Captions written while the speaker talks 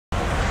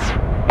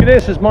Good day,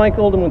 this is Mike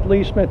Olden with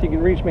Lee Smith. You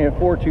can reach me at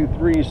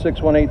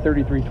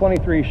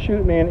 423-618-3323.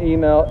 Shoot me an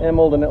email,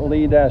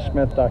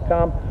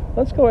 molden@lee-smith.com.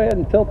 Let's go ahead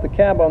and tilt the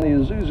cab on the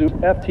Isuzu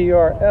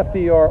FTR,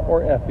 FVR,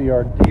 or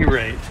FVR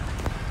D-Rate.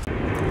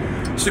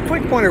 Just a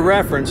quick point of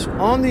reference,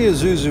 on the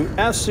Isuzu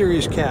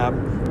F-Series cab,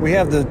 we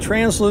have the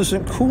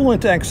translucent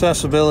coolant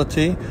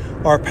accessibility,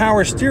 our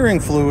power steering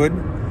fluid,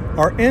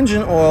 our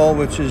engine oil,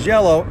 which is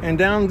yellow, and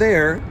down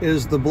there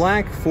is the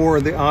black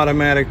for the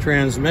automatic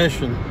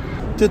transmission.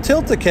 To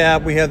tilt the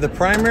cab, we have the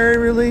primary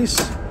release,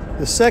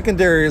 the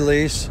secondary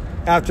release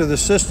after the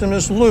system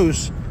is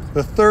loose,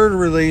 the third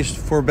release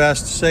for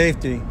best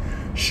safety.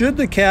 Should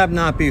the cab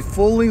not be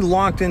fully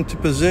locked into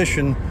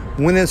position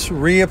when it's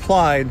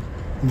reapplied,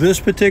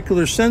 this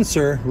particular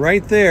sensor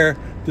right there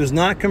does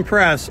not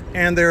compress,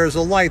 and there is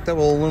a light that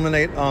will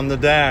illuminate on the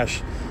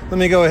dash. Let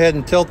me go ahead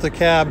and tilt the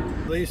cab.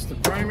 Release the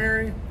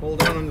primary, hold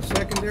down on the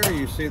secondary,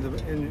 you see the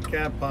engine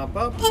cab pop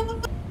up,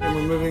 and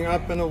we're moving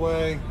up and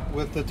away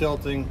with the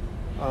tilting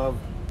of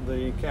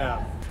the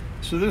cab.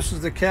 So this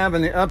is the cab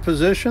in the up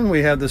position.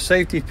 We have the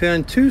safety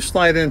pin to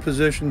slide in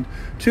position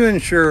to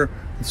ensure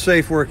a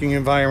safe working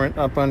environment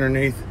up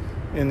underneath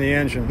in the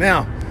engine.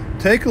 Now,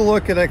 take a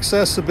look at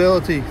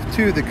accessibility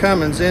to the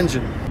Cummins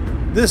engine.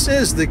 This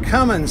is the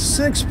Cummins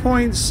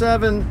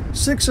 6.7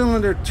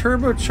 six-cylinder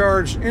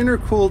turbocharged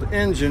intercooled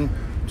engine,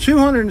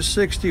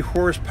 260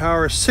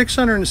 horsepower,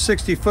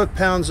 660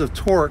 foot-pounds of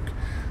torque.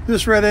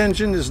 This red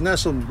engine is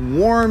nestled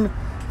warm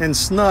and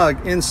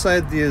snug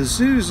inside the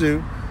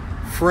Isuzu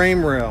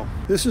frame rail.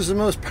 This is the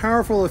most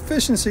powerful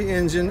efficiency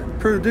engine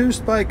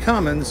produced by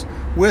Cummins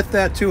with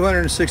that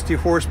 260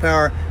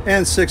 horsepower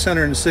and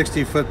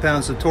 660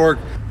 foot-pounds of torque.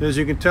 As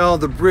you can tell,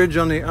 the bridge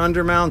on the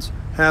undermounts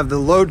have the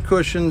load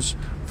cushions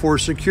for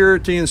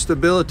security and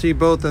stability,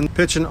 both in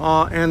pitch and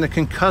yaw and the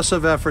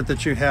concussive effort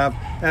that you have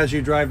as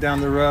you drive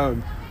down the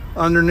road.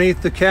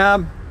 Underneath the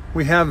cab,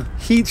 we have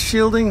heat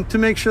shielding to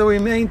make sure we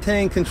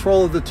maintain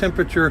control of the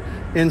temperature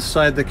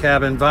inside the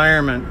cab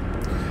environment.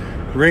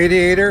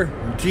 Radiator,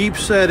 deep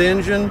set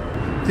engine.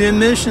 The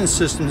emission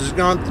system has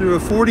gone through a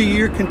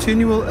 40-year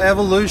continual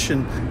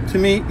evolution to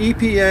meet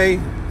EPA,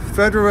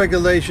 federal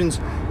regulations,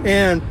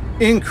 and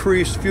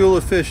increased fuel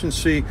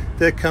efficiency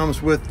that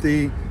comes with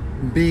the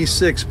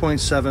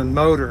B6.7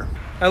 motor.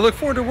 I look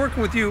forward to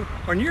working with you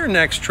on your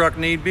next truck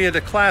need, be it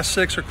a Class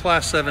 6 or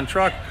Class 7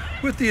 truck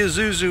with the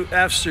Isuzu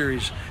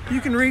F-Series.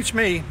 You can reach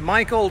me,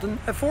 Mike Olden,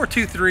 at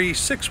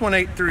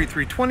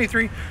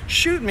 423-618-3323.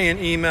 Shoot me an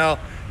email,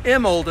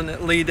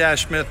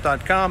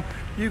 molden@lee-smith.com.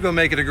 You go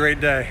make it a great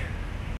day.